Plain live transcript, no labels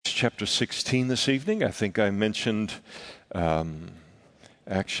chapter 16 this evening. I think I mentioned Acts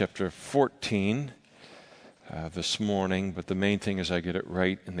chapter 14 this morning, but the main thing is I get it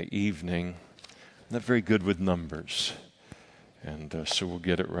right in the evening. I'm not very good with numbers, and so we'll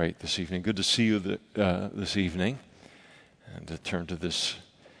get it right this evening. Good to see you this evening, and to turn to this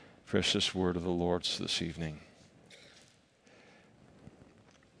precious word of the Lord's this evening.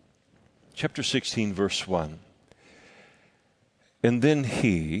 Chapter 16, verse 1. And then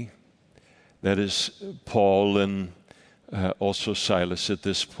he, that is Paul and also Silas at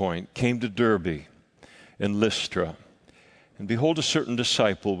this point, came to Derbe and Lystra. And behold, a certain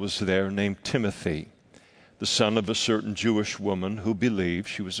disciple was there named Timothy, the son of a certain Jewish woman who believed.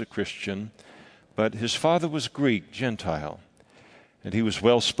 She was a Christian, but his father was Greek, Gentile. And he was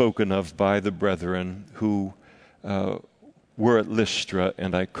well spoken of by the brethren who were at Lystra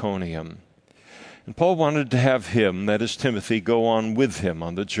and Iconium. And Paul wanted to have him, that is Timothy, go on with him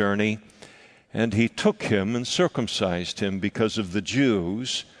on the journey. And he took him and circumcised him because of the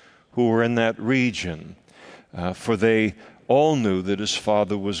Jews who were in that region. For they all knew that his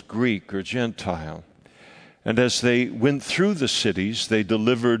father was Greek or Gentile. And as they went through the cities, they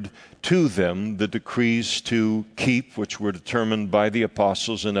delivered to them the decrees to keep, which were determined by the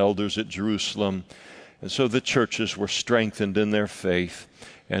apostles and elders at Jerusalem. And so the churches were strengthened in their faith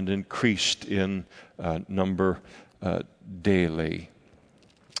and increased in number daily.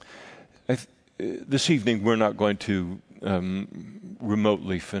 This evening, we're not going to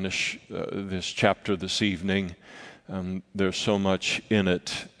remotely finish this chapter this evening. There's so much in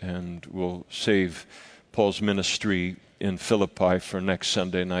it, and we'll save Paul's ministry in Philippi for next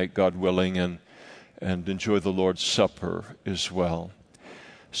Sunday night, God willing, and enjoy the Lord's Supper as well.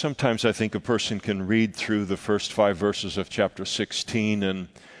 Sometimes I think a person can read through the first 5 verses of chapter 16 and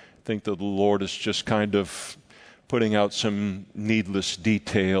think that the Lord is just kind of putting out some needless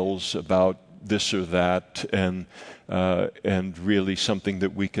details about this or that, and really something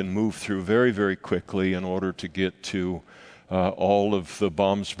that we can move through very, very quickly in order to get to all of the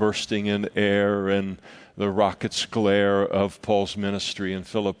bombs bursting in air and the rocket's glare of Paul's ministry in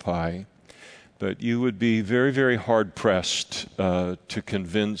Philippi. But you would be very, very hard-pressed to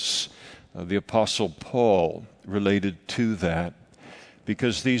convince the Apostle Paul related to that,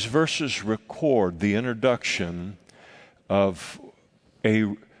 because these verses record the introduction of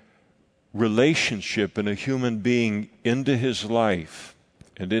a relationship in a human being into his life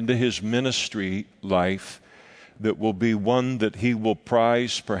and into his ministry life that will be one that he will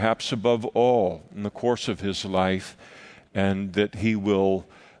prize perhaps above all in the course of his life, and that he will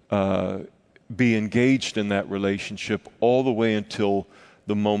be engaged in that relationship all the way until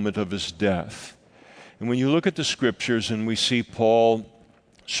the moment of his death. And when you look at the scriptures and we see Paul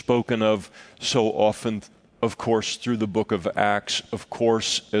spoken of so often, of course, through the book of Acts, of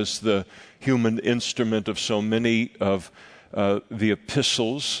course, as the human instrument of so many of the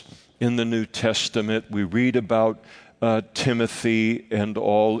epistles in the New Testament, we read about Timothy and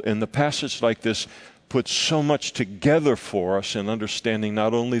all, and the passage like this puts so much together for us in understanding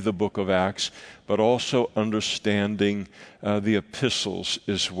not only the book of Acts, but also understanding the epistles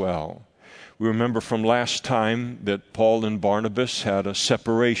as well. We remember from last time that Paul and Barnabas had a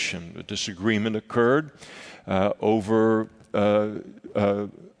separation. A disagreement occurred over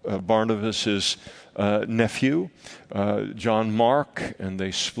Barnabas' nephew, John Mark, and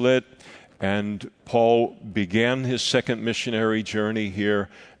they split. And Paul began his second missionary journey here,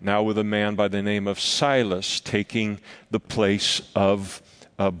 now with a man by the name of Silas, taking the place of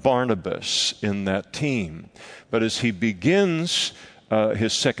Barnabas in that team. But as he begins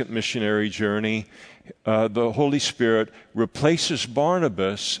his second missionary journey, the Holy Spirit replaces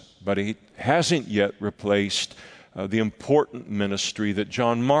Barnabas, but he hasn't yet replaced the important ministry that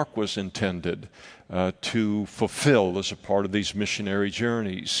John Mark was intended to fulfill as a part of these missionary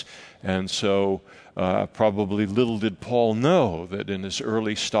journeys. And so probably little did Paul know that in his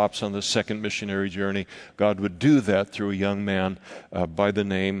early stops on the second missionary journey, God would do that through a young man by the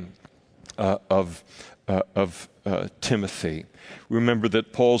name of Timothy. Remember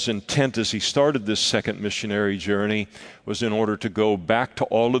that Paul's intent as he started this second missionary journey was in order to go back to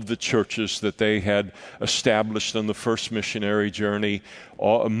all of the churches that they had established on the first missionary journey,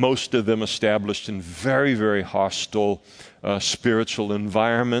 most of them established in very, very hostile spiritual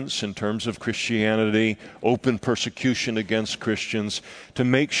environments in terms of Christianity, open persecution against Christians, to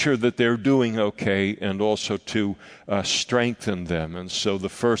make sure that they're doing okay and also to strengthen them. And so the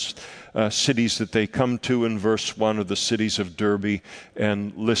first cities that they come to in verse 1 are the cities of Derbe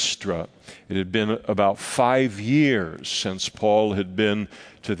and Lystra. It had been about 5 years since Paul had been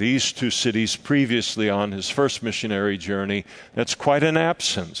to these two cities previously on his first missionary journey. That's quite an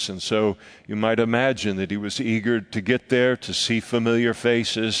absence, and so you might imagine that he was eager to get there, to see familiar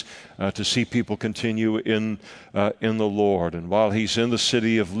faces, to see people continue in the Lord. And while he's in the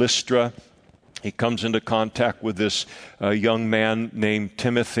city of Lystra, he comes into contact with this young man named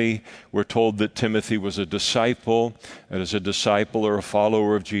Timothy. We're told that Timothy was a disciple, and as a disciple or a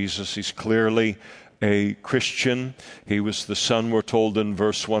follower of Jesus, he's clearly a Christian. He was the son, we're told in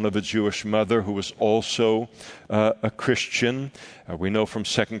verse 1, of a Jewish mother who was also a Christian. We know from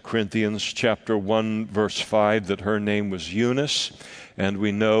 2 Corinthians chapter 1, verse 5, that her name was Eunice. And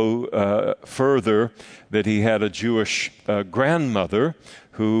we know further that he had a Jewish grandmother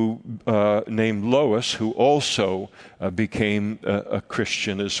who named Lois, who also became a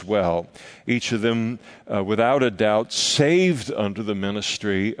Christian as well. Each of them, without a doubt, saved under the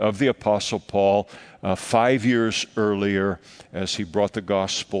ministry of the Apostle Paul 5 years earlier as he brought the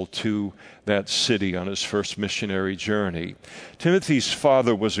gospel to that city on his first missionary journey. Timothy's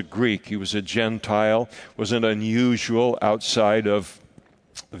father was a Greek. He was a Gentile, wasn't unusual outside of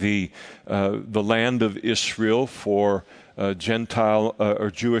the land of Israel for Gentile or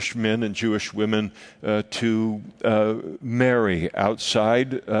Jewish men and Jewish women to marry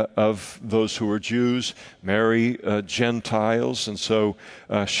outside of those who were Jews, marry Gentiles, and so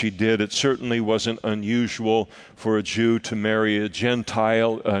she did. It certainly wasn't unusual for a Jew to marry a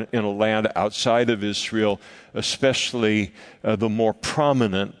Gentile in a land outside of Israel, especially the more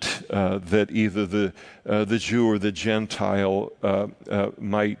prominent that either the Jew or the Gentile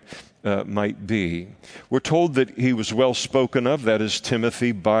might be. We're told that he was well spoken of, that is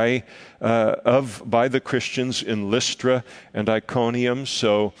Timothy, by the Christians in Lystra and Iconium.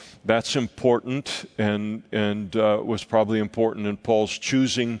 So that's important, and was probably important in Paul's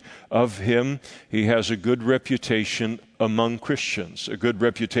choosing of him. He has a good reputation among Christians, a good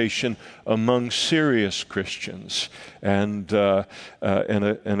reputation among serious Christians, and a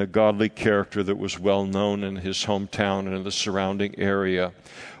godly character that was well known in his hometown and in the surrounding area.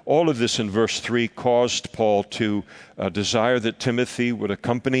 All of this in verse 3 caused Paul to desire that Timothy would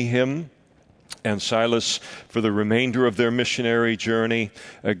accompany him and Silas for the remainder of their missionary journey.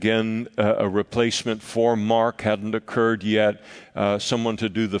 Again, a replacement for Mark hadn't occurred yet. Someone to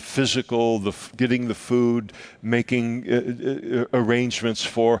do the physical, getting the food, making arrangements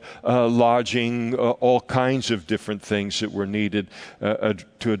for lodging, all kinds of different things that were needed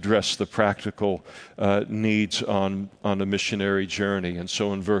to address the practical needs on a missionary journey. And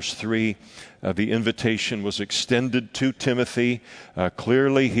so in verse 3, the invitation was extended to Timothy.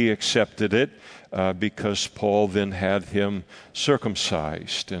 Clearly he accepted it because Paul then had him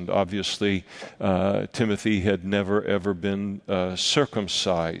circumcised. And obviously Timothy had never ever been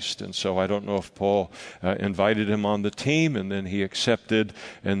circumcised. And so I don't know if Paul invited him on the team and then he accepted,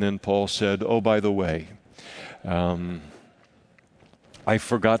 and then Paul said, oh, by the way, I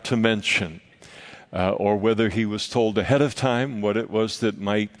forgot to mention, or whether he was told ahead of time what it was that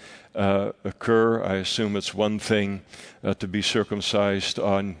might occur. I assume it's one thing to be circumcised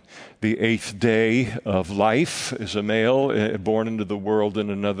on the 8th day of life as a male born into the world, and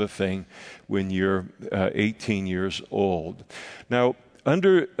another thing when you're 18 years old. Now,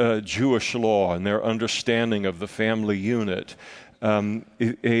 under Jewish law and their understanding of the family unit,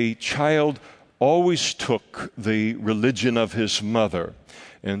 a child always took the religion of his mother.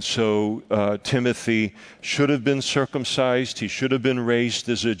 And so Timothy should have been circumcised. He should have been raised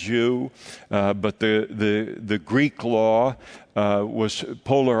as a Jew. But the Greek law was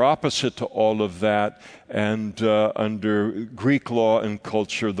polar opposite to all of that. And under Greek law and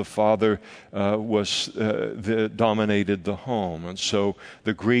culture, the father dominated the home. And so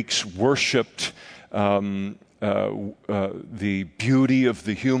the Greeks worshipped the beauty of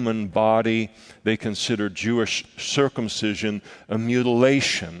the human body. They considered Jewish circumcision a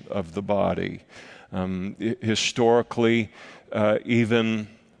mutilation of the body. Historically, even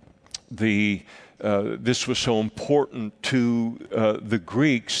this was so important to the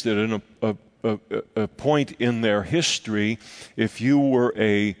Greeks that in a point in their history, if you were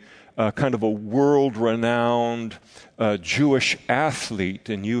a kind of a world-renowned Jewish athlete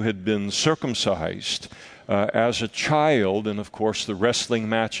and you had been circumcised as a child, and of course the wrestling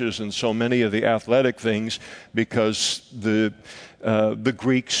matches and so many of the athletic things, because the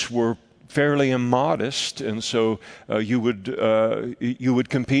Greeks were fairly immodest, and so you would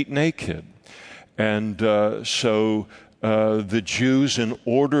compete naked, and so the Jews, in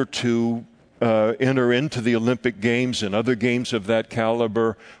order to enter into the Olympic Games and other games of that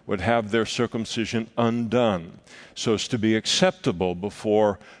caliber would have their circumcision undone so as to be acceptable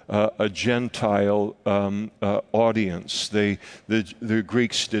before a Gentile audience. The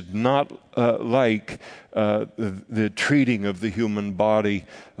Greeks did not like the treating of the human body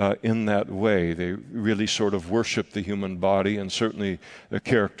in that way. They really sort of worshiped the human body and certainly the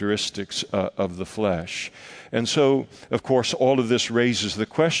characteristics of the flesh. And so, of course, all of this raises the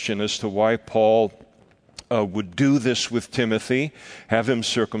question as to why Paul would do this with Timothy, have him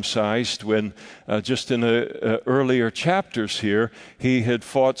circumcised, when just in earlier chapters here, he had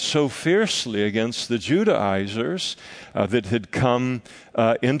fought so fiercely against the Judaizers that had come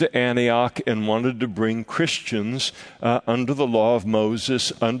into Antioch and wanted to bring Christians under the law of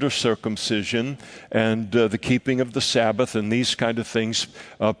Moses, under circumcision, and the keeping of the Sabbath and these kind of things.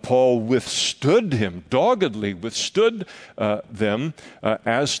 Paul withstood him, doggedly withstood them,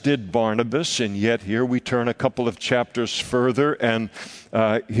 as did Barnabas, and yet here we turn a couple of chapters further, and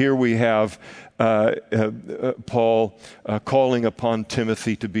here we have Paul calling upon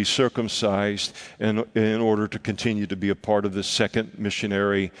Timothy to be circumcised in order to continue to be a part of the second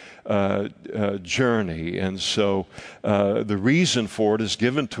missionary journey. And so the reason for it is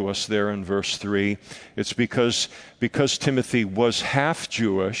given to us there in verse 3. It's because Timothy was half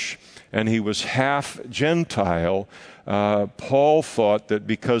Jewish and he was half Gentile. Paul thought that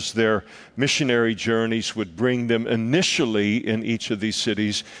because their missionary journeys would bring them initially in each of these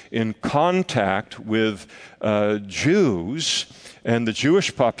cities in contact with Jews and the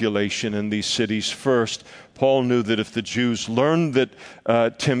Jewish population in these cities first, Paul knew that if the Jews learned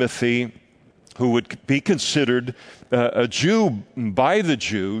that Timothy, who would be considered a Jew by the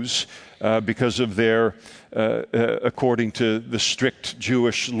Jews because of their according to the strict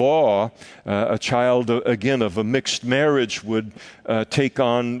Jewish law, a child, again, of a mixed marriage would take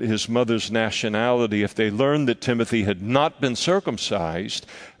on his mother's nationality. If they learned that Timothy had not been circumcised,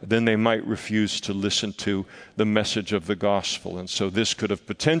 then they might refuse to listen to the message of the gospel. And so this could have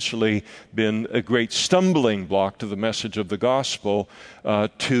potentially been a great stumbling block to the message of the gospel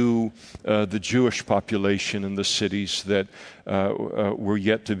to the Jewish population in the cities that were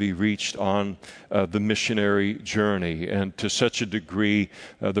yet to be reached on the missionary journey. And to such a degree,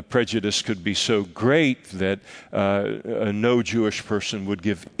 the prejudice could be so great that no Jewish person would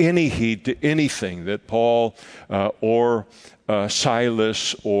give any heed to anything that Paul or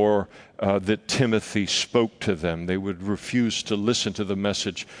Silas or that Timothy spoke to them. They would refuse to listen to the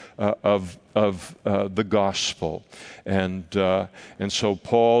message of the gospel. And so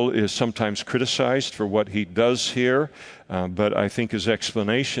Paul is sometimes criticized for what he does here, but I think his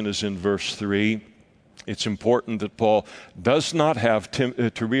explanation is in verse 3. It's important that Paul does not have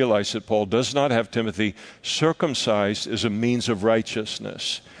to realize that Paul does not have Timothy circumcised as a means of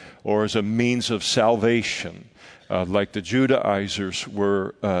righteousness or as a means of salvation, like the Judaizers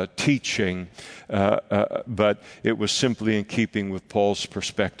were teaching, but it was simply in keeping with Paul's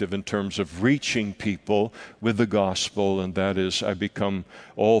perspective in terms of reaching people with the gospel, and that is, I become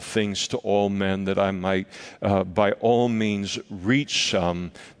all things to all men, that I might by all means reach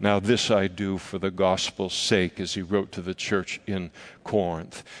some. Now this I do for the gospel's sake, as he wrote to the church in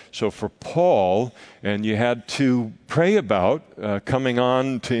Corinth. So for Paul, and you had to pray about coming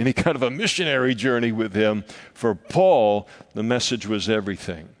on to any kind of a missionary journey with him, for Paul, the message was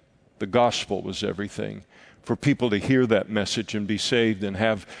everything. The gospel was everything. For people to hear that message and be saved and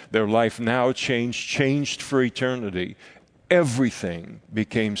have their life now changed for eternity, everything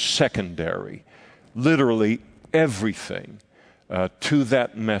became secondary. Literally everything to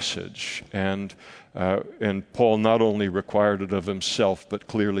that message. And Paul not only required it of himself, but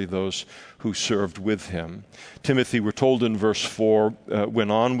clearly those who served with him. Timothy, we're told in verse 4,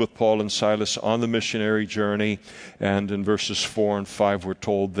 went on with Paul and Silas on the missionary journey, and in verses 4 and 5 we're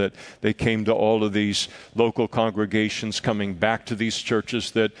told that they came to all of these local congregations, coming back to these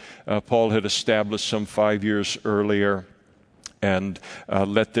churches that Paul had established some 5 years earlier, and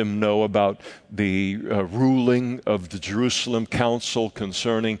let them know about the ruling of the Jerusalem Council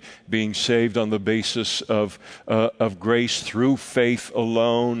concerning being saved on the basis of grace through faith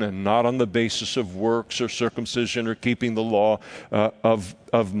alone, and not on the basis of works or circumcision or keeping the law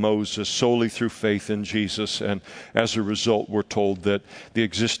of Moses, solely through faith in Jesus. And as a result, we're told that the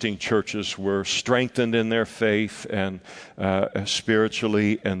existing churches were strengthened in their faith and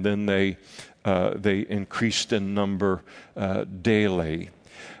spiritually, and then they increased in number daily.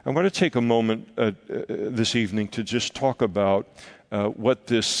 I want to take a moment this evening to just talk about what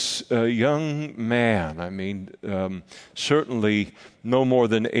this young man, certainly no more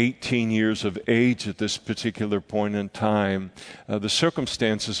than 18 years of age at this particular point in time, the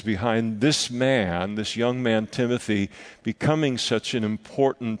circumstances behind this man, this young man Timothy, becoming such an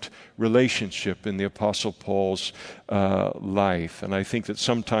important relationship in the Apostle Paul's life. And I think that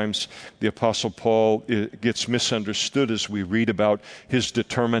sometimes the Apostle Paul gets misunderstood as we read about his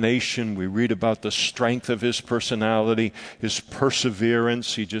determination, we read about the strength of his personality, his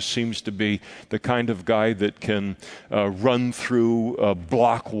perseverance. He just seems to be the kind of guy that can run through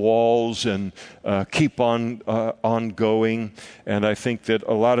block walls and keep on going. And I think that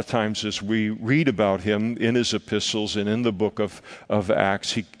a lot of times as we read about him in his epistles and in the book of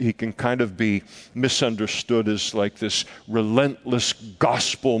Acts, he can kind of be misunderstood as like this relentless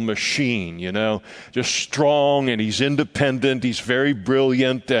gospel machine, just strong, and he's independent, he's very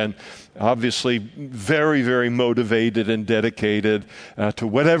brilliant, and obviously very, very motivated and dedicated to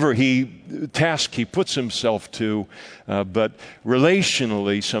whatever task he puts himself to. But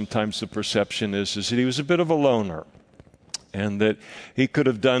relationally, sometimes the perception is that he was a bit of a loner, and that he could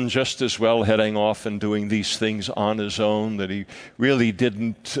have done just as well heading off and doing these things on his own, that he really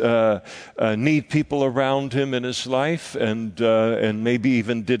didn't need people around him in his life, and maybe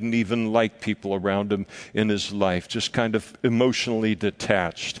even didn't even like people around him in his life, just kind of emotionally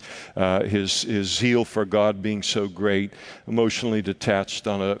detached. His zeal for God being so great, emotionally detached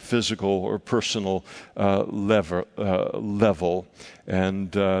on a physical or personal level.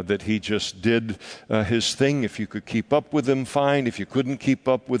 And that he just did his thing. If you could keep up with him, fine. If you couldn't keep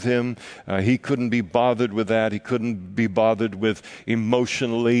up with him, he couldn't be bothered with that. He couldn't be bothered with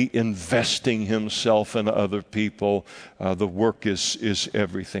emotionally investing himself in other people. The work is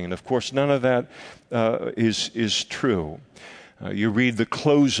everything. And of course, none of that is true. You read the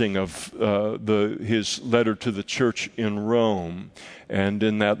closing of his letter to the church in Rome, and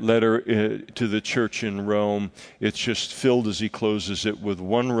in that letter to the church in Rome, it's just filled as he closes it with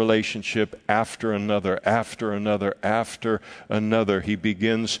one relationship after another, after another, after another. He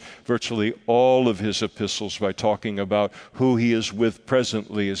begins virtually all of his epistles by talking about who he is with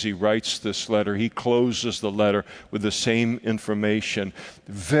presently as he writes this letter. He closes the letter with the same information,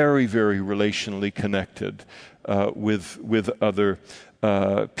 very, very relationally connected with other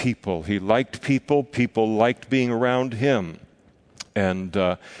people. He liked people. People liked being around him. And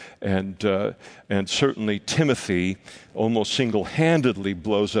certainly Timothy almost single-handedly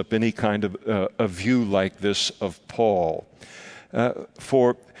blows up any kind of a view like this of Paul.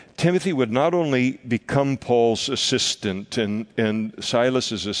 For Timothy would not only become Paul's assistant and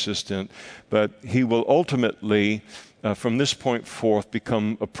Silas's assistant, but he will ultimately from this point forth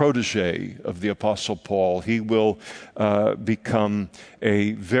become a protege of the Apostle Paul. He will become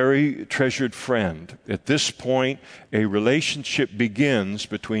a very treasured friend. At this point, a relationship begins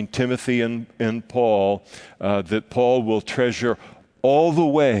between Timothy and Paul that Paul will treasure all the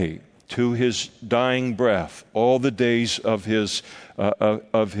way to his dying breath, all the days of his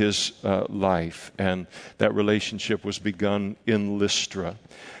life. And that relationship was begun in Lystra.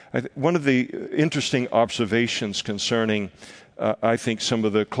 One of the interesting observations concerning, I think, some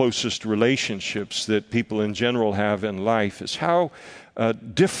of the closest relationships that people in general have in life is how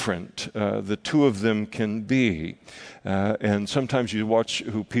different the two of them can be. And sometimes you watch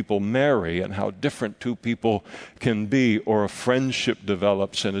who people marry and how different two people can be, or a friendship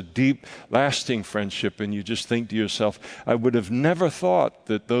develops and a deep, lasting friendship, and you just think to yourself, I would have never thought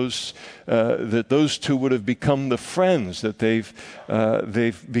that those two would have become the friends that they've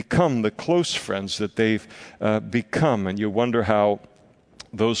become, the close friends that they've become. And you wonder how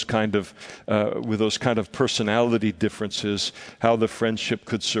with those kind of personality differences, how the friendship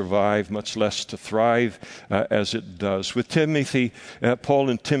could survive, much less to thrive as it does. With Timothy, Paul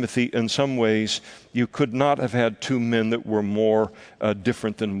and Timothy, in some ways, you could not have had two men that were more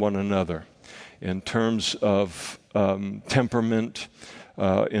different than one another in terms of temperament,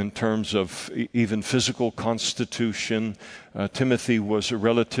 in terms of even physical constitution. Timothy was a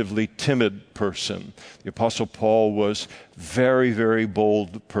relatively timid person. The Apostle Paul was very, very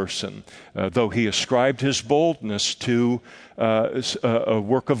bold person. Though he ascribed his boldness to a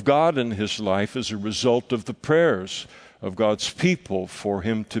work of God in his life as a result of the prayers of God's people for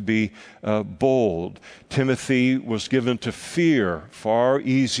him to be bold. Timothy was given to fear far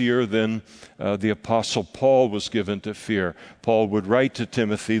easier than the Apostle Paul was given to fear. Paul would write to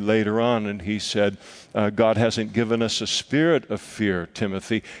Timothy later on, and he said, God hasn't given us a spirit of fear,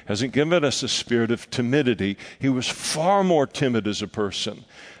 Timothy, hasn't given us a spirit of timidity. He was far more timid as a person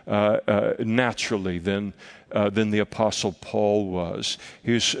naturally than the Apostle Paul was.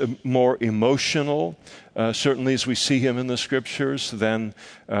 He was more emotional, certainly as we see him in the Scriptures, than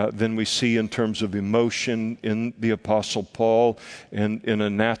we see in terms of emotion in the Apostle Paul. In a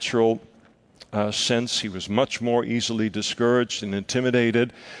natural sense, he was much more easily discouraged and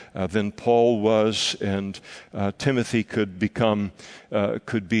intimidated than Paul was, and Timothy could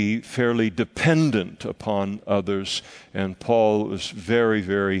be fairly dependent upon others, and Paul was very,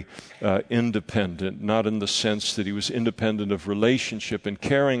 very independent, not in the sense that he was independent of relationship and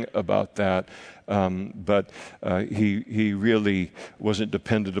caring about that, but he really wasn't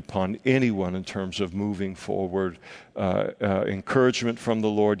dependent upon anyone in terms of moving forward. Encouragement from the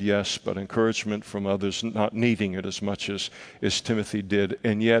Lord, yes, but encouragement from others not needing it as much as Timothy did.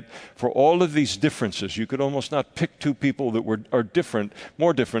 And yet, for all of these differences, you could almost not pick two people that are different,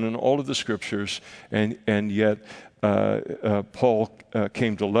 more different in all of the Scriptures, and yet Paul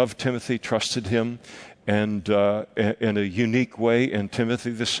came to love Timothy, trusted him, and in a unique way, and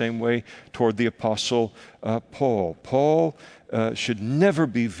Timothy the same way toward the Apostle Paul. Paul should never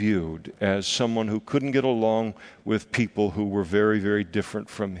be viewed as someone who couldn't get along with people who were very, very different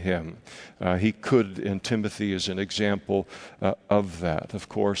from him. He could, and Timothy is an example of that. Of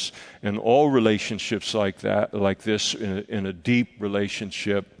course, in all relationships like this, in a deep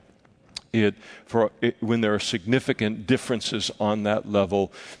relationship, when there are significant differences on that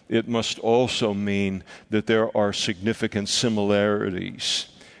level, it must also mean that there are significant similarities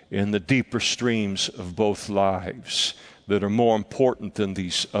in the deeper streams of both lives that are more important than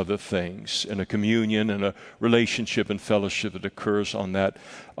these other things, in a communion and a relationship and fellowship that occurs on that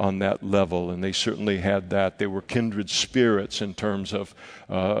level. And they certainly had that. They were kindred spirits in terms of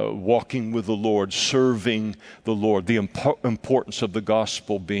walking with the Lord, serving the Lord, the importance of the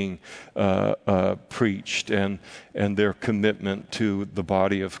gospel being preached, and their commitment to the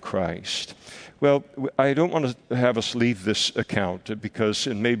body of Christ. Well, I don't want to have us leave this account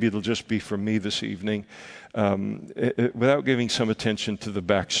and maybe it'll just be for me this evening, without giving some attention to the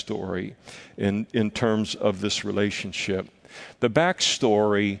backstory in terms of this relationship. The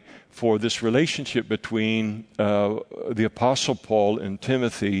backstory for this relationship between the Apostle Paul and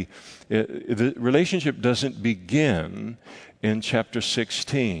Timothy, the relationship doesn't begin in chapter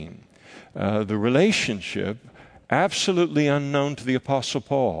 16. The relationship, absolutely unknown to the Apostle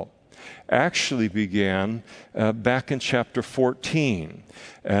Paul, actually began back in chapter 14.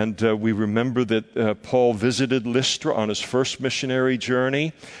 And we remember that Paul visited Lystra on his first missionary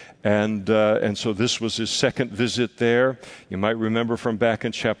journey. And so this was his second visit there. You might remember from back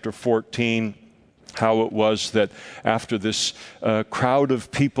in chapter 14 how it was that after this crowd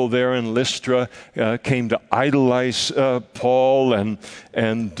of people there in Lystra came to idolize Paul, and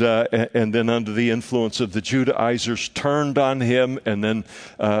then under the influence of the Judaizers turned on him and then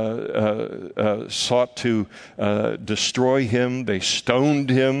sought to destroy him. They stoned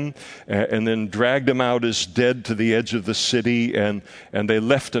him and then dragged him out as dead to the edge of the city, and they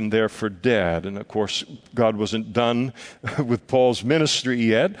left him there for dead. And of course, God wasn't done with Paul's ministry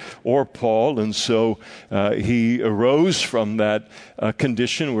yet, or Paul, and so he arose from that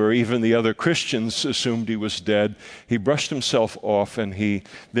condition where even the other Christians assumed he was dead. He brushed himself off and he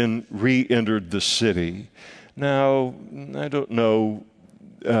then re-entered the city. Now, I don't know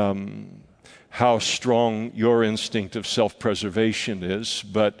how strong your instinct of self-preservation is,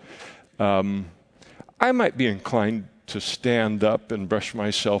 but I might be inclined to stand up and brush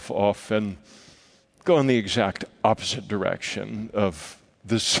myself off and go in the exact opposite direction of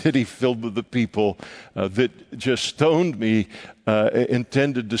the city filled with the people that just stoned me,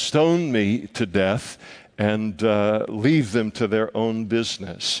 intended to stone me to death, and leave them to their own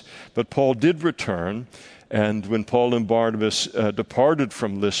business. But Paul did return, and when Paul and Barnabas departed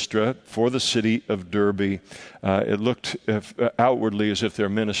from Lystra for the city of Derbe, it looked outwardly as if their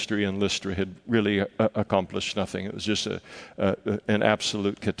ministry in Lystra had really accomplished nothing. It was just an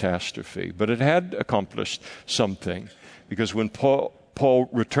absolute catastrophe. But it had accomplished something, because when Paul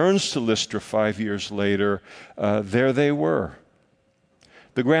returns to Lystra 5 years later, there they were.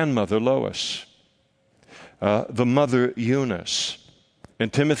 The grandmother, Lois, the mother, Eunice,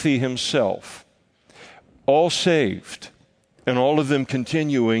 and Timothy himself, all saved, and all of them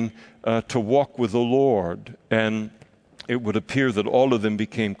continuing to walk with the Lord. And it would appear that all of them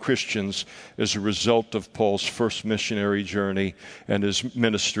became Christians as a result of Paul's first missionary journey and his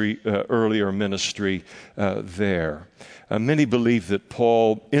ministry, earlier ministry there. Many believe that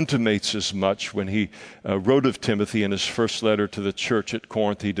Paul intimates as much when he wrote of Timothy in his first letter to the church at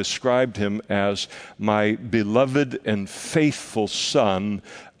Corinth. He described him as my beloved and faithful son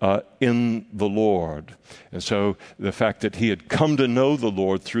in the Lord. And so the fact that he had come to know the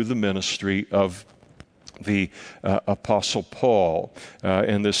Lord through the ministry of the Apostle Paul.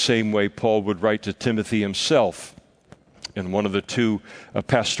 In the same way, Paul would write to Timothy himself in one of the two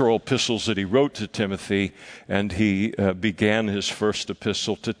pastoral epistles that he wrote to Timothy, and he began his first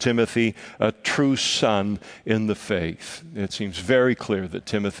epistle to Timothy, a true son in the faith. It seems very clear that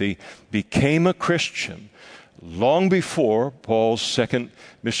Timothy became a Christian long before Paul's second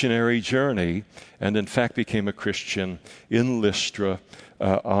missionary journey, and in fact became a Christian in Lystra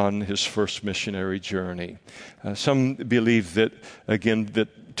on his first missionary journey. Some believe that, again,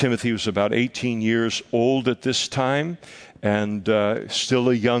 that Timothy was about 18 years old at this time, and still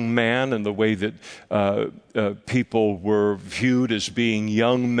a young man in the way that people were viewed as being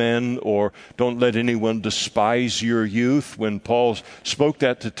young men, or don't let anyone despise your youth. When Paul spoke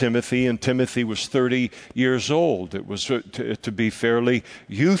that to Timothy, and Timothy was 30 years old, it was to be fairly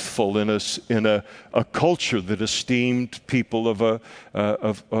youthful in a culture that esteemed people of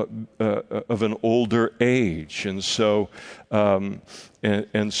an older age. And so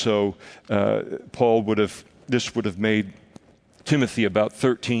Paul would have made Timothy about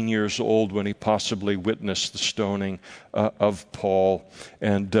 13 years old when he possibly witnessed the stoning of Paul,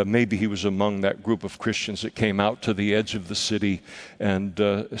 and maybe he was among that group of Christians that came out to the edge of the city, and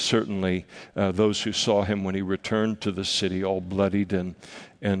certainly those who saw him when he returned to the city all bloodied and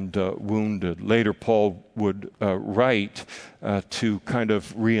wounded. Later, Paul would write to kind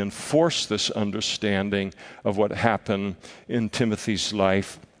of reinforce this understanding of what happened in Timothy's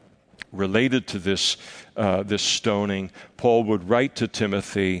life related to this stoning. Paul would write to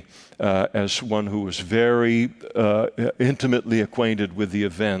Timothy as one who was very intimately acquainted with the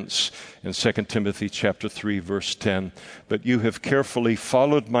events in 2 Timothy chapter 3, verse 10. But you have carefully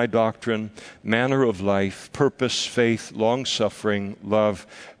followed my doctrine, manner of life, purpose, faith, long-suffering, love,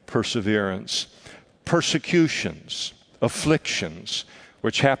 perseverance, persecutions, afflictions,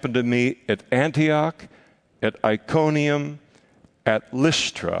 which happened to me at Antioch, at Iconium, at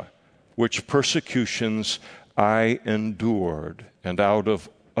Lystra, which persecutions I endured, and out of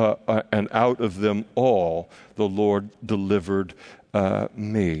them all the Lord delivered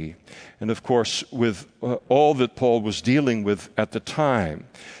me. And of course, with all that Paul was dealing with at the time,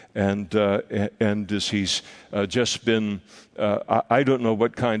 and as he's just been, I don't know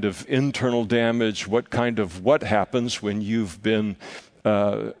what kind of internal damage, what happens when you've been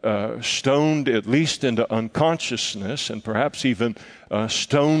stoned at least into unconsciousness, and perhaps even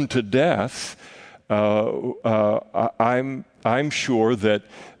stoned to death. I'm sure that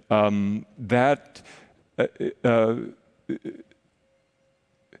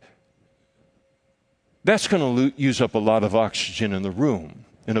that's going to use up a lot of oxygen in the room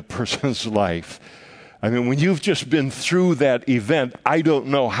in a person's life. I mean, when you've just been through that event, I don't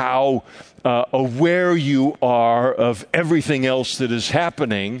know how aware you are of everything else that is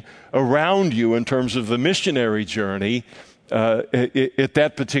happening around you in terms of the missionary journey at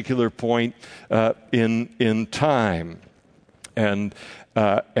that particular point in time. And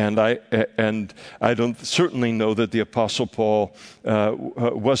I don't certainly know that the Apostle Paul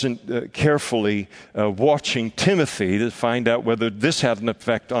wasn't carefully watching Timothy to find out whether this had an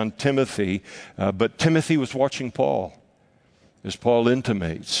effect on Timothy, but Timothy was watching Paul, as Paul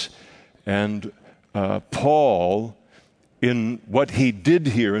intimates. And Paul, in what he did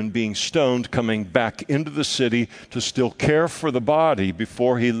here in being stoned, coming back into the city to still care for the body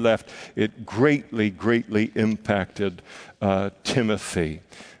before he left, it greatly, greatly impacted Timothy.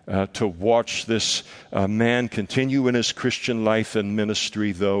 To watch this man continue in his Christian life and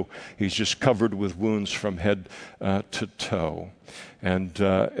ministry, though he's just covered with wounds from head to toe. And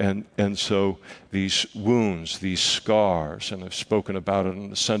so these wounds, these scars, and I've spoken about it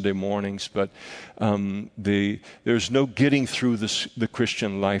on the Sunday mornings, but there's no getting through the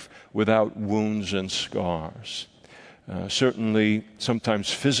Christian life without wounds and scars. Certainly,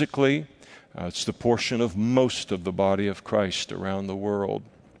 sometimes physically, it's the portion of most of the body of Christ around the world.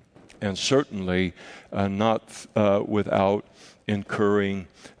 And certainly not without incurring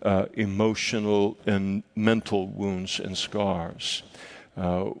emotional and mental wounds and scars,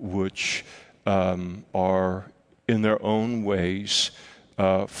 which are in their own ways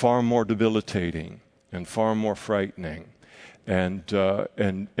far more debilitating and far more frightening. and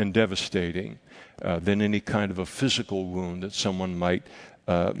devastating than any kind of a physical wound that someone might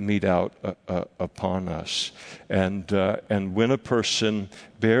mete out upon us. And when a person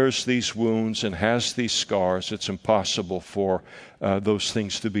bears these wounds and has these scars, it's impossible for those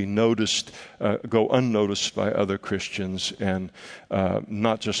things to be noticed, go unnoticed by other Christians, and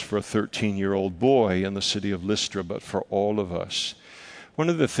not just for a 13-year-old boy in the city of Lystra, but for all of us. One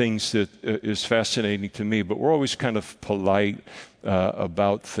of the things that is fascinating to me, but we're always kind of polite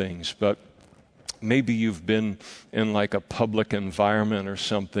about things, but maybe you've been in like a public environment or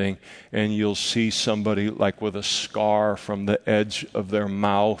something, and you'll see somebody like with a scar from the edge of their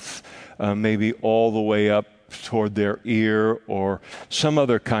mouth, maybe all the way up toward their ear, or some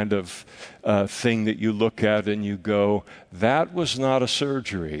other kind of thing that you look at and you go, that was not a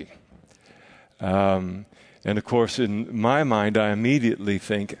surgery. And of course, in my mind, I immediately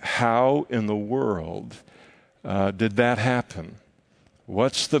think, how in the world did that happen?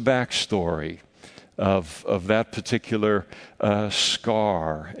 What's the backstory of that particular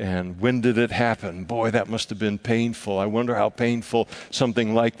scar, and when did it happen? Boy, that must have been painful. I wonder how painful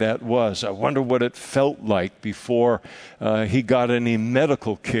something like that was. I wonder what it felt like before he got any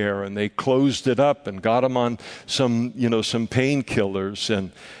medical care and they closed it up and got him on some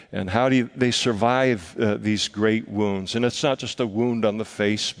painkillers, and how do they survive these great wounds? And it's not just a wound on the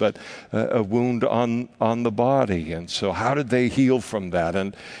face, but a wound on the body. And so how did they heal from that?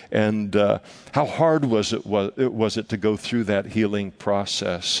 And how hard was it to go through that healing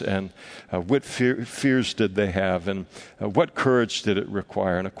process? And what fears did they have? And what courage did it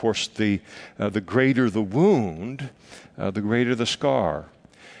require? And of course, the greater the wound, the greater the scar.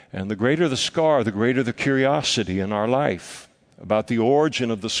 And the greater the scar, the greater the curiosity in our life about the origin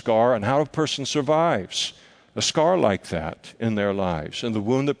of the scar and how a person survives a scar like that in their lives, and the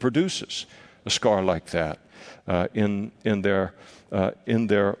wound that produces a scar like that in their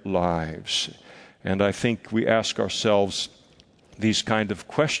lives. And I think we ask ourselves these kind of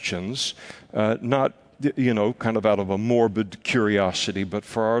questions, not kind of out of a morbid curiosity, but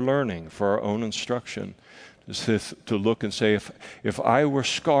for our learning, for our own instruction. Is to look and say, if I were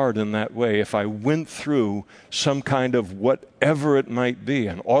scarred in that way, if I went through some kind of whatever it might be,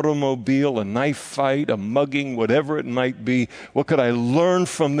 an automobile, a knife fight, a mugging, whatever it might be, what could I learn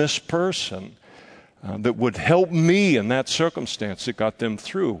from this person that would help me in that circumstance that got them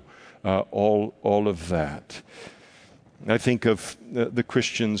through all of that? I think of the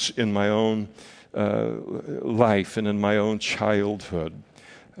Christians in my own life and in my own childhood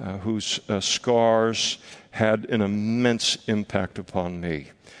whose scars had an immense impact upon me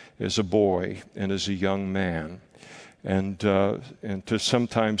as a boy and as a young man. And to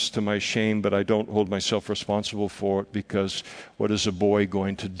sometimes to my shame, but I don't hold myself responsible for it, because what is a boy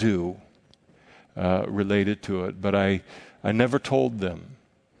going to do related to it? But I never told them.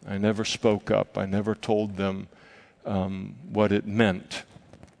 I never spoke up. I never told them what it meant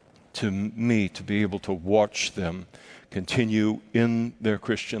to me to be able to watch them continue in their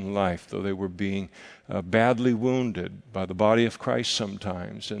Christian life, though they were being badly wounded by the body of Christ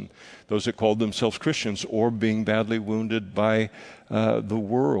sometimes, and those that called themselves Christians, or being badly wounded by the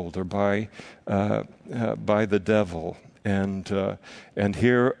world or by the devil. And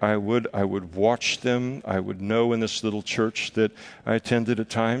here I would watch them. I would know in this little church that I attended at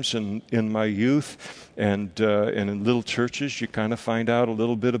times in my youth, and in little churches you kind of find out a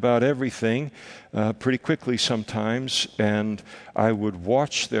little bit about everything pretty quickly sometimes. And I would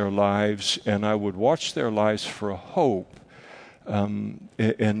watch their lives, and I would watch their lives for a hope, and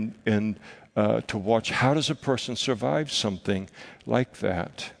to watch how does a person survive something like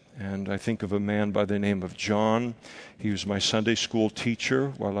that. And I think of a man by the name of John. He was my Sunday school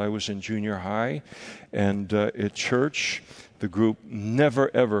teacher while I was in junior high. And at church, the group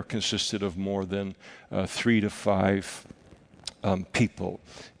never, ever consisted of more than 3 to 5 people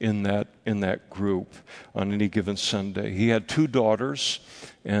in that group on any given Sunday. He had 2 daughters,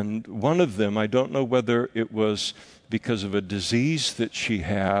 and one of them, I don't know whether it was because of a disease that she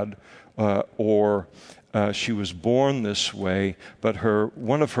had or she was born this way, but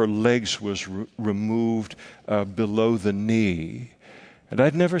one of her legs was removed below the knee. And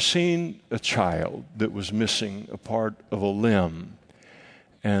I'd never seen a child that was missing a part of a limb.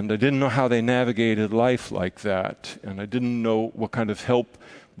 And I didn't know how they navigated life like that. And I didn't know what kind of help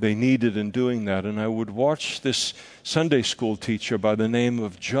they needed in doing that. And I would watch this Sunday school teacher by the name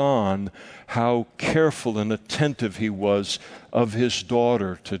of John, how careful and attentive he was of his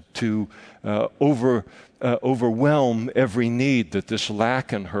daughter to overwhelm every need that this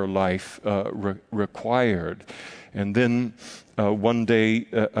lack in her life required. And then one day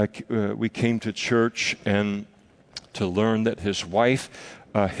we came to church, and to learn that his wife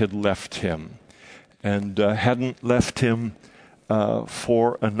had left him, and hadn't left him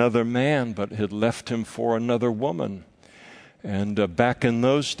for another man, but had left him for another woman. And back in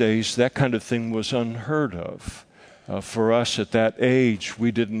those days, that kind of thing was unheard of. For us at that age,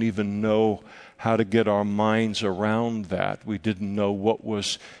 we didn't even know how to get our minds around that. We didn't know what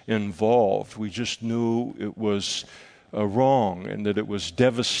was involved. We just knew it was wrong, and that it was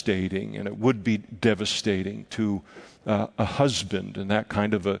devastating, and it would be devastating to a husband in that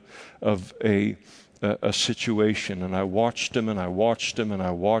kind of a situation. And I watched him, and I watched him, and I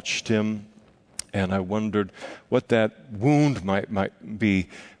watched him, and I wondered what that wound might be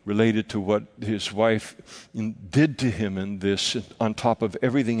related to what his wife did to him in this, on top of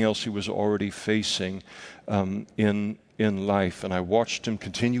everything else he was already facing in life. And I watched him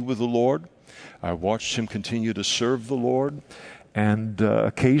continue with the Lord. I watched him continue to serve the Lord. And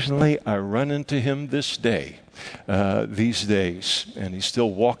occasionally I run into him these days, and he's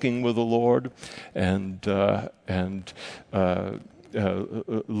still walking with the Lord, and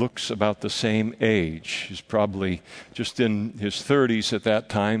looks about the same age. He's probably just in his 30s at that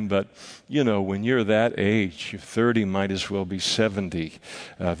time, but you know, when you're that age, you're 30, might as well be 70.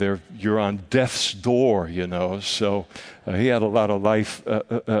 You're on death's door, you know. So he had a lot of life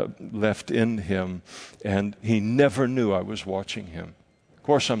left in him, and he never knew I was watching him. Of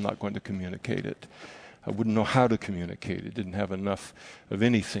course, I'm not going to communicate it. I wouldn't know how to communicate it. Didn't have enough of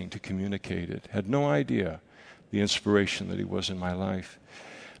anything to communicate it. Had no idea the inspiration that he was in my life.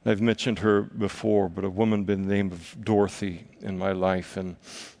 I've mentioned her before, but a woman by the name of Dorothy in my life, and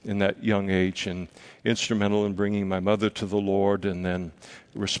in that young age, and instrumental in bringing my mother to the Lord, and then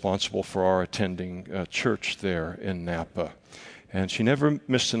responsible for our attending church there in Napa. And she never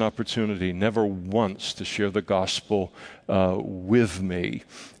missed an opportunity, never once, to share the gospel with me.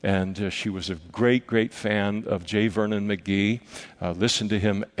 And she was a great, great fan of J. Vernon McGee, listened to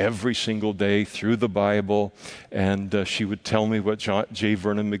him every single day through the Bible. And she would tell me what J.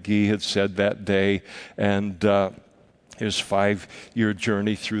 Vernon McGee had said that day. And his 5-year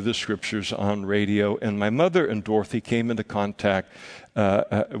journey through the scriptures on radio. And my mother and Dorothy came into contact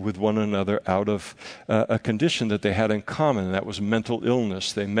with one another out of a condition that they had in common, and that was mental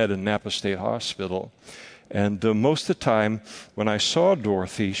illness. They met in Napa State Hospital. And most of the time when I saw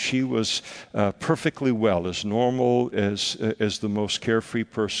Dorothy, she was perfectly well, as normal as the most carefree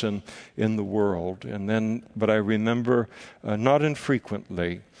person in the world. But I remember not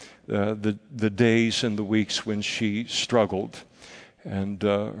infrequently the days and the weeks when she struggled, and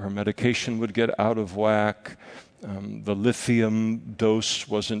her medication would get out of whack. The lithium dose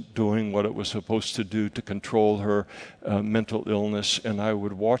wasn't doing what it was supposed to do to control her mental illness, and I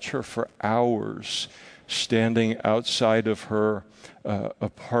would watch her for hours standing outside of her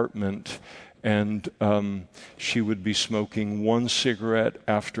apartment, and she would be smoking one cigarette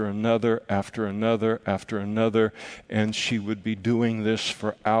after another, after another, after another, and she would be doing this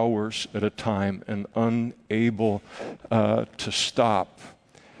for hours at a time and unable to stop.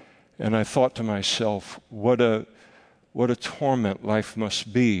 And I thought to myself, what a torment life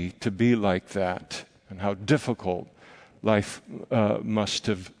must be to be like that, and how difficult life must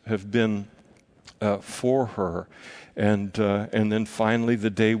have been for her. And then finally the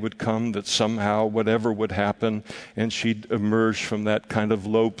day would come that somehow whatever would happen, and she'd emerge from that kind of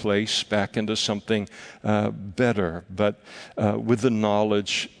low place back into something better. But with the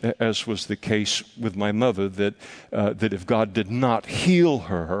knowledge, as was the case with my mother, that if God did not heal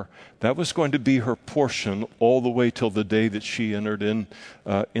her, that was going to be her portion all the way till the day that she entered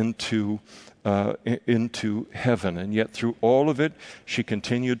into heaven. And yet through all of it, she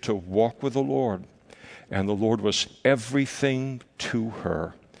continued to walk with the Lord. And the Lord was everything to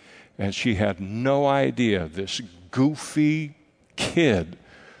her. And she had no idea this goofy kid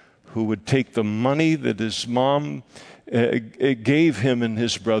who would take the money that his mom gave him and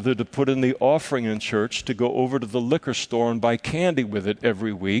his brother to put in the offering in church to go over to the liquor store and buy candy with it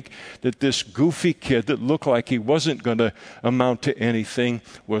every week, that this goofy kid that looked like he wasn't going to amount to anything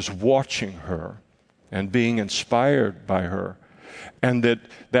was watching her and being inspired by her. And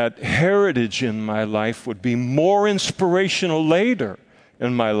that heritage in my life would be more inspirational later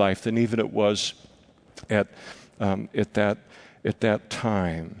in my life than even it was at that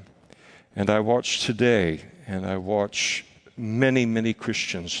time. And I watch today, and I watch many, many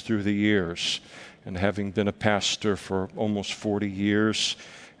Christians through the years, and having been a pastor for almost 40 years,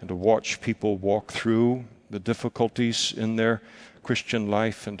 and to watch people walk through the difficulties in their Christian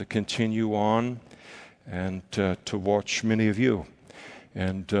life and to continue on, and to watch many of you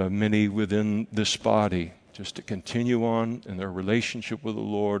and many within this body just to continue on in their relationship with the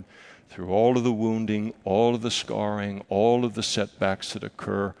Lord through all of the wounding, all of the scarring, all of the setbacks that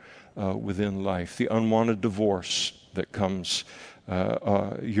occur within life, the unwanted divorce that comes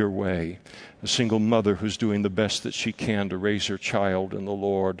your way, a single mother who's doing the best that she can to raise her child in the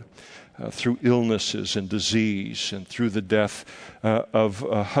Lord, through illnesses and disease, and through the death of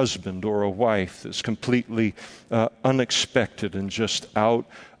a husband or a wife that's completely unexpected and just out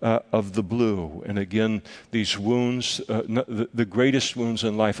of the blue. And again, these wounds, the greatest wounds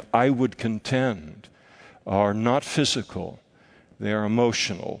in life, I would contend, are not physical. They are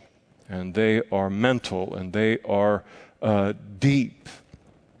emotional, and they are mental, and they are deep.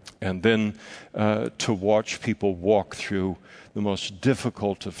 And then to watch people walk through the most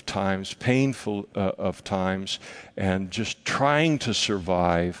difficult of times, painful of times, and just trying to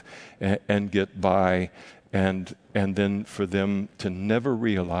survive and get by, and then for them to never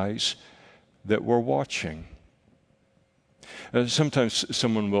realize that we're watching. Sometimes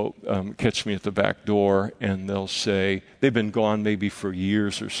someone will catch me at the back door, and they'll say, they've been gone maybe for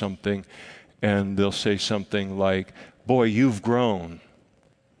years or something, and they'll say something like, "Boy, you've grown."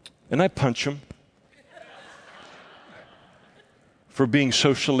 And I punch them for being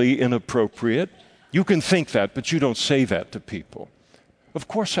socially inappropriate. You can think that, but you don't say that to people. Of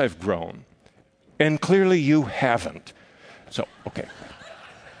course I've grown. And clearly you haven't. So, okay.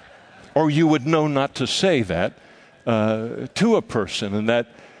 Or you would know not to say that to a person in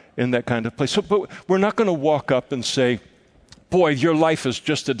that kind of place. So, but we're not going to walk up and say, "Boy, your life is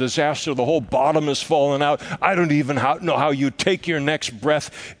just a disaster. The whole bottom has fallen out. I don't even know how you take your next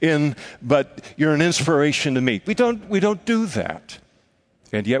breath in, but you're an inspiration to me." We don't do that.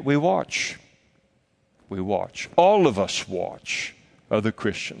 And yet we watch. We watch. All of us watch other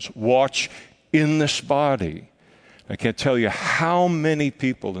Christians. Watch in this body. I can't tell you how many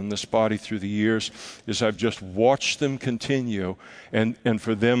people in this body through the years as I've just watched them continue, and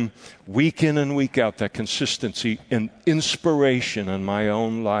for them week in and week out, that consistency and inspiration in my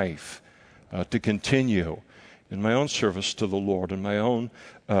own life to continue in my own service to the Lord, in my own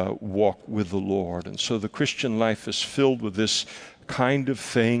walk with the Lord. And so the Christian life is filled with this kind of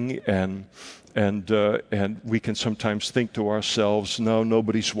thing, and we can sometimes think to ourselves, "No,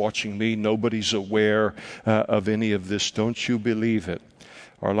 nobody's watching me. Nobody's aware of any of this." Don't you believe it?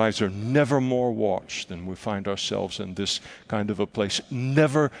 Our lives are never more watched than we find ourselves in this kind of a place.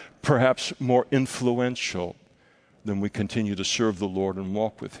 Never perhaps more influential than we continue to serve the Lord and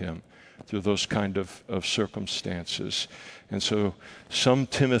walk with Him through those kind of circumstances. And so some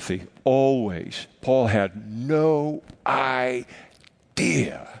Timothy, always, Paul had no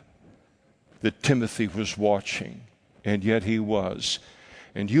idea that Timothy was watching, and yet he was.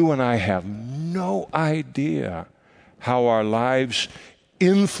 And you and I have no idea how our lives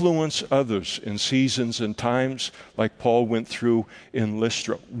influence others in seasons and times like Paul went through in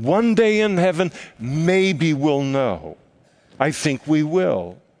Lystra. One day in heaven, maybe we'll know. I think we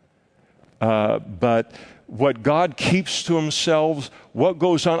will. But what God keeps to Himself, what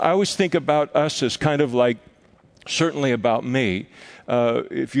goes on, I always think about us as kind of like, certainly about me,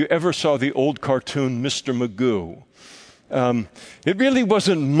 if you ever saw the old cartoon Mr. Magoo, it really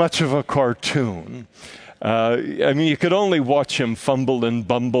wasn't much of a cartoon. I mean, you could only watch him fumble and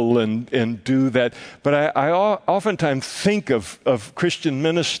bumble and do that. But I oftentimes think of Christian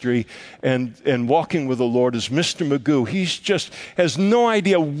ministry and walking with the Lord as Mr. Magoo. He's just has no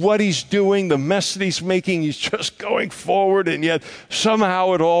idea what he's doing, the mess that he's making. He's just going forward, and yet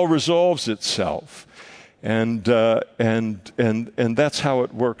somehow it all resolves itself. And that's how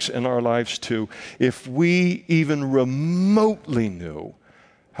it works in our lives too. If we even remotely knew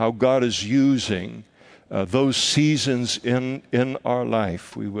how God is using those seasons in our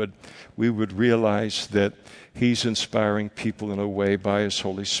life, we would realize that He's inspiring people in a way by His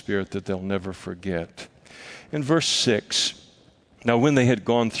Holy Spirit that they'll never forget. In verse 6, "Now when they had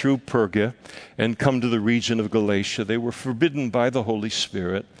gone through Perga and come to the region of Galatia, they were forbidden by the Holy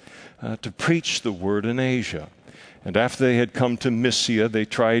Spirit to preach the word in Asia. And after they had come to Mysia, they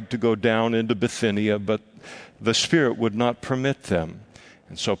tried to go down into Bithynia, but the Spirit would not permit them.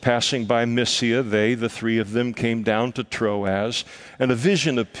 And so passing by Mysia, they, the three of them, came down to Troas, and a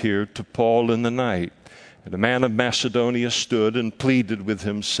vision appeared to Paul in the night. And a man of Macedonia stood and pleaded with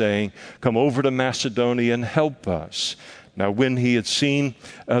him, saying, 'Come over to Macedonia and help us.' Now when he had seen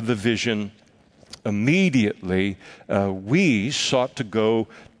the vision, immediately we sought to go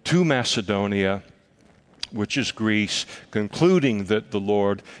to Macedonia which is Greece, concluding that the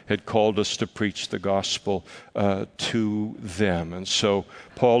Lord had called us to preach the gospel to them. And so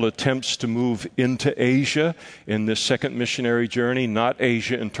Paul attempts to move into Asia in this second missionary journey, not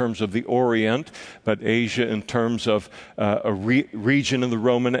Asia in terms of the Orient, but Asia in terms of a region of the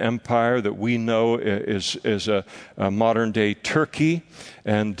Roman Empire that we know is a modern-day Turkey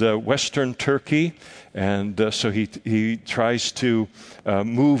and Western Turkey. And so he tries to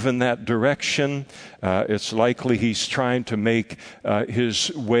move in that direction. It's likely he's trying to make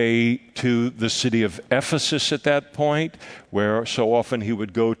his way to the city of Ephesus at that point, where so often he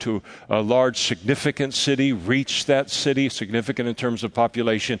would go to a large, significant city, reach that city, significant in terms of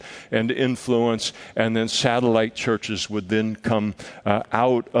population and influence, and then satellite churches would then come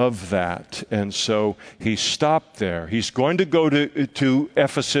out of that. And so he stopped there. He's going to go to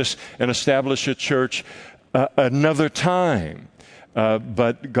Ephesus and establish a church another time.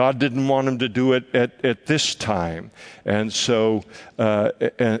 But God didn't want him to do it at this time. And so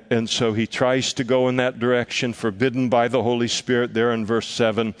he tries to go in that direction, forbidden by the Holy Spirit there in verse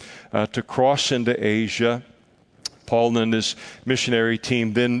 7, to cross into Asia. Paul and his missionary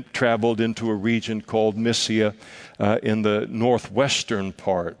team then traveled into a region called Mysia in the northwestern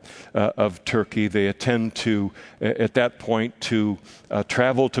part of Turkey. They intend to, at that point, to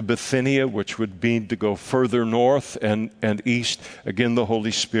travel to Bithynia, which would mean to go further north and east. Again, the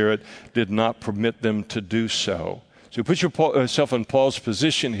Holy Spirit did not permit them to do so. So you put yourself in Paul's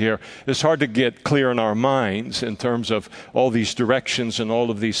position here. It's hard to get clear in our minds in terms of all these directions and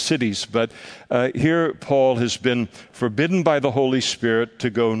all of these cities. But here Paul has been forbidden by the Holy Spirit to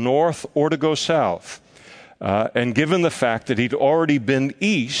go north or to go south. And given the fact that he'd already been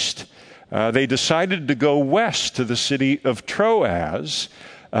east, they decided to go west to the city of Troas.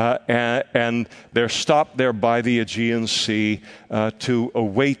 And they're stopped there by the Aegean Sea to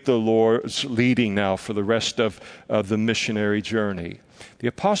await the Lord's leading now for the rest of the missionary journey. The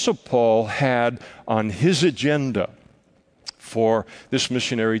Apostle Paul had on his agenda for this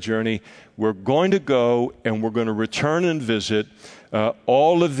missionary journey, we're going to go and we're going to return and visit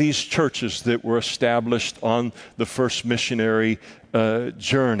all of these churches that were established on the first missionary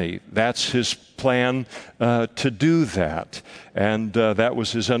journey. That's his plan to do that. And that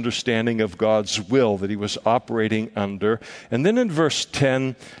was his understanding of God's will that he was operating under. And then in verse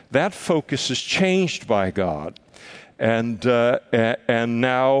 10, that focus is changed by God. And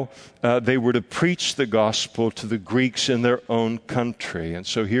now they were to preach the gospel to the Greeks in their own country. And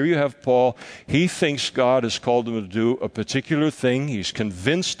so here you have Paul. He thinks God has called him to do a particular thing. He's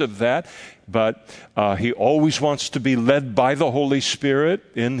convinced of that. But he always wants to be led by the Holy Spirit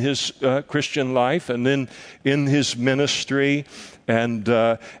in his Christian life and then in his ministry.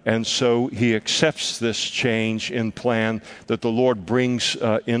 And so he accepts this change in plan that the Lord brings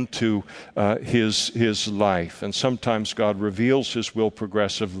into his life. And sometimes God reveals his will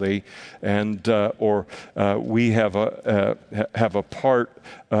progressively, and or we have a part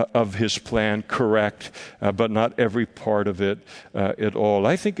of his plan correct, but not every part of it at all.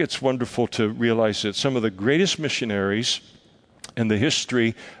 I think it's wonderful to realize that some of the greatest missionaries in the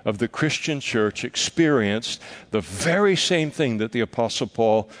history of the Christian church experienced the very same thing that the Apostle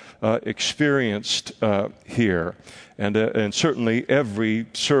Paul experienced here. And certainly every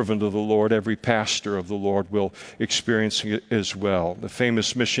servant of the Lord, every pastor of the Lord will experience it as well. The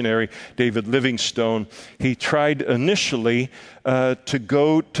famous missionary David Livingstone, he tried initially to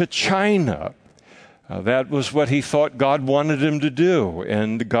go to China. That was what he thought God wanted him to do,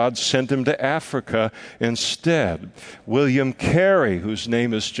 and God sent him to Africa instead. William Carey, whose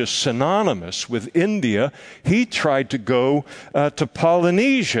name is just synonymous with India, he tried to go to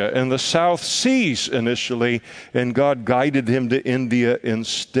Polynesia and the South Seas initially, and God guided him to India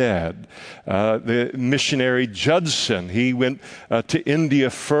instead. The missionary Judson, he went to India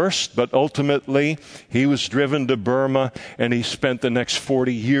first, but ultimately he was driven to Burma, and he spent the next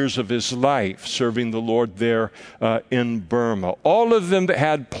 40 years of his life serving the Lord there in Burma. All of them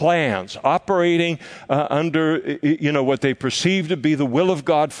had plans, operating under what they perceived to be the will of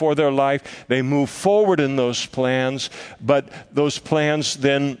God for their life. They moved forward in those plans, but those plans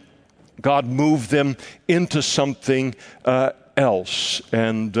then God moved them into something else.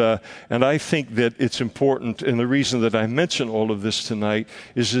 And I think that it's important, and the reason that I mention all of this tonight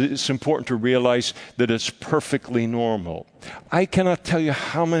is that it's important to realize that it's perfectly normal. I cannot tell you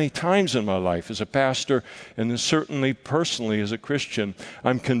how many times in my life as a pastor, and then certainly personally as a Christian,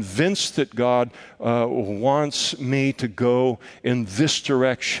 I'm convinced that God wants me to go in this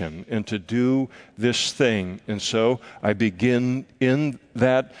direction and to do this thing. And so I begin in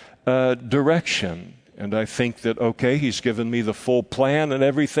that direction. And I think that, okay, he's given me the full plan and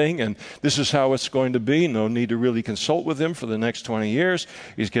everything, and this is how it's going to be. No need to really consult with him for the next 20 years.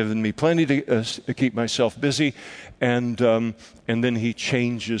 He's given me plenty to keep myself busy. And then he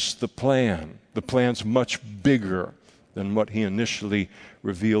changes the plan. The plan's much bigger than what he initially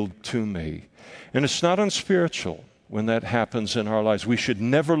revealed to me. And it's not unspiritual when that happens in our lives. We should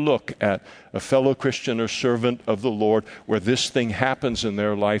never look at a fellow Christian or servant of the Lord where this thing happens in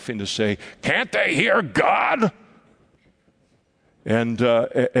their life and to say, can't they hear God? And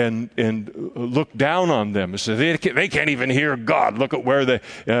look down on them and say, they can't even hear God. Look at where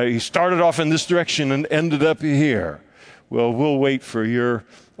he started off in this direction and ended up here. Well, we'll wait for your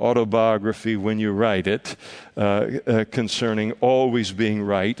autobiography when you write it, concerning always being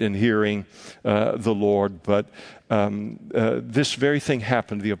right and hearing the Lord. But this very thing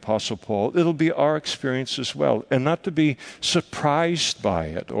happened to the Apostle Paul. It'll be our experience as well. And not to be surprised by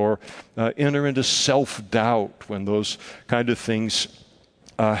it or enter into self-doubt when those kind of things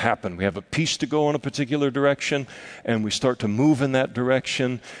happen. We have a piece to go in a particular direction, and we start to move in that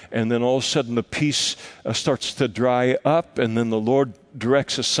direction, and then all of a sudden the piece starts to dry up, and then the Lord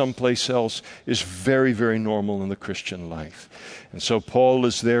directs us someplace else, is very, very normal in the Christian life. And so Paul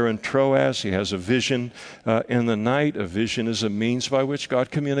is there in Troas. He has a vision in the night. A vision is a means by which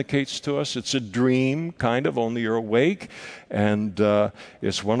God communicates to us. It's a dream, kind of, only you're awake. And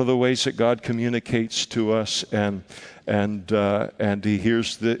it's one of the ways that God communicates to us. And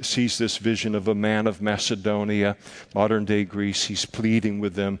he sees this vision of a man of Macedonia, modern day Greece. He's pleading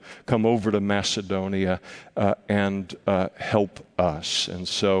with them, come over to Macedonia and help us. And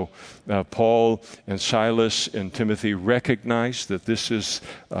so Paul and Silas and Timothy recognize that this is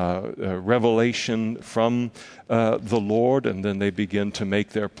a revelation from the Lord, and then they begin to make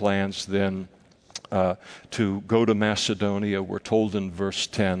their plans then to go to Macedonia. We're told in verse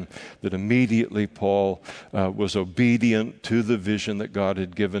 10 that immediately Paul was obedient to the vision that God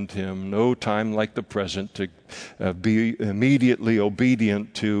had given to him. No time like the present to be immediately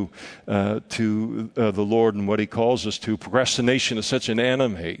obedient to the Lord and what he calls us to. Procrastination is such an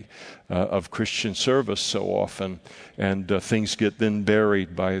enemy of Christian service so often, and things get then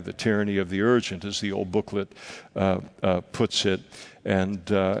buried by the tyranny of the urgent, as the old booklet puts it.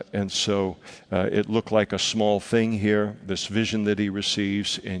 And so it looked like a small thing here, this vision that he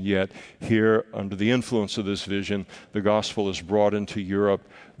receives, and yet here, under the influence of this vision, the gospel is brought into Europe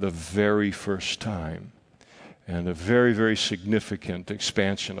the very first time. And a very, very significant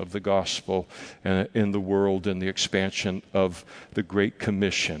expansion of the gospel in the world, and the expansion of the Great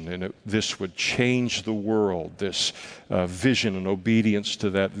Commission. And this would change the world, this vision and obedience to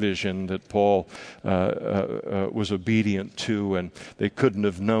that vision that Paul was obedient to. And they couldn't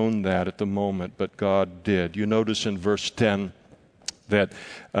have known that at the moment, but God did. You notice in verse 10 that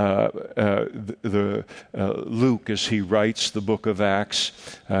Luke, as he writes the book of Acts,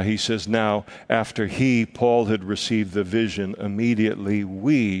 he says, now, after Paul had received the vision, immediately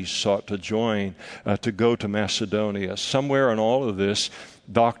we sought to join, to go to Macedonia. Somewhere in all of this,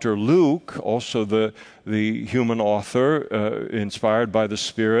 Dr. Luke, also the human author, inspired by the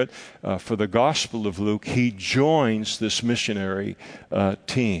Spirit for the Gospel of Luke, he joins this missionary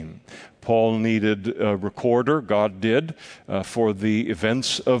team. Paul needed a recorder, God did, for the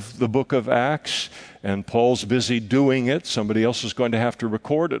events of the book of Acts, and Paul's busy doing it. Somebody else is going to have to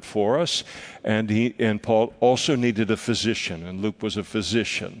record it for us. And Paul also needed a physician, and Luke was a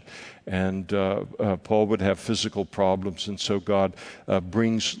physician. And Paul would have physical problems, and so God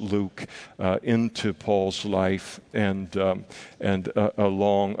brings Luke into Paul's life, and a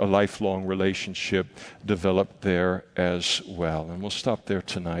lifelong relationship developed there as well. And we'll stop there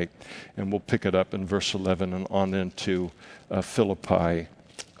tonight, and we'll pick it up in verse 11 and on into Philippi,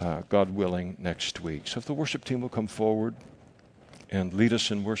 God willing, next week. So if the worship team will come forward and lead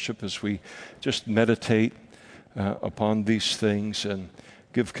us in worship as we just meditate upon these things and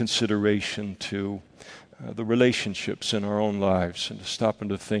give consideration to the relationships in our own lives, and to stop and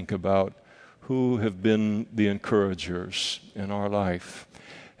to think about who have been the encouragers in our life.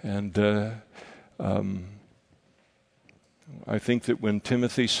 And I think that when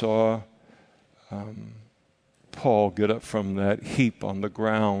Timothy saw Paul get up from that heap on the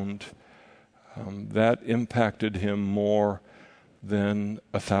ground, that impacted him more than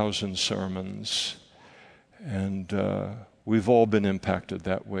 1,000 sermons. And we've all been impacted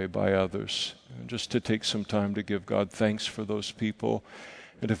that way by others. And just to take some time to give God thanks for those people.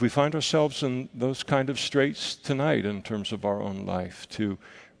 And if we find ourselves in those kind of straits tonight in terms of our own life, to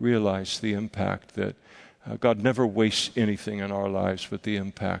realize the impact that God never wastes anything in our lives, but the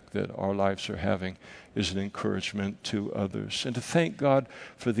impact that our lives are having is an encouragement to others. And to thank God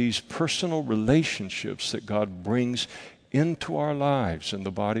for these personal relationships that God brings into our lives in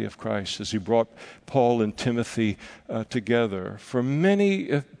the body of Christ, as he brought Paul and Timothy together. For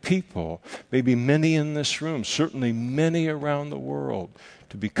many people, maybe many in this room, certainly many around the world,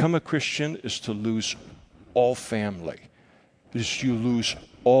 to become a Christian is to lose all family. Is you lose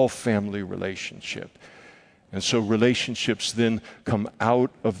all family relationship. And so relationships then come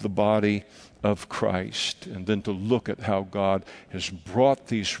out of the body of Christ, and then to look at how God has brought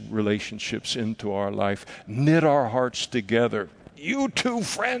these relationships into our life, knit our hearts together. You two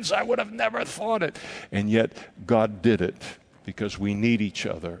friends, I would have never thought it. And yet God did it because we need each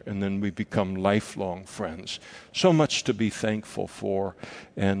other, and then we become lifelong friends. So much to be thankful for.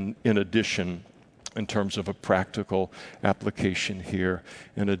 And in addition, in terms of a practical application here,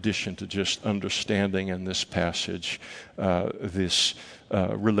 in addition to just understanding in this passage this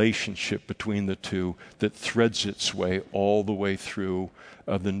relationship between the two that threads its way all the way through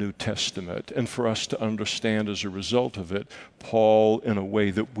the New Testament. And for us to understand as a result of it, Paul in a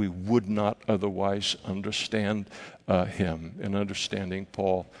way that we would not otherwise understand him. And understanding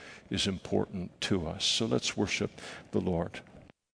Paul is important to us. So let's worship the Lord.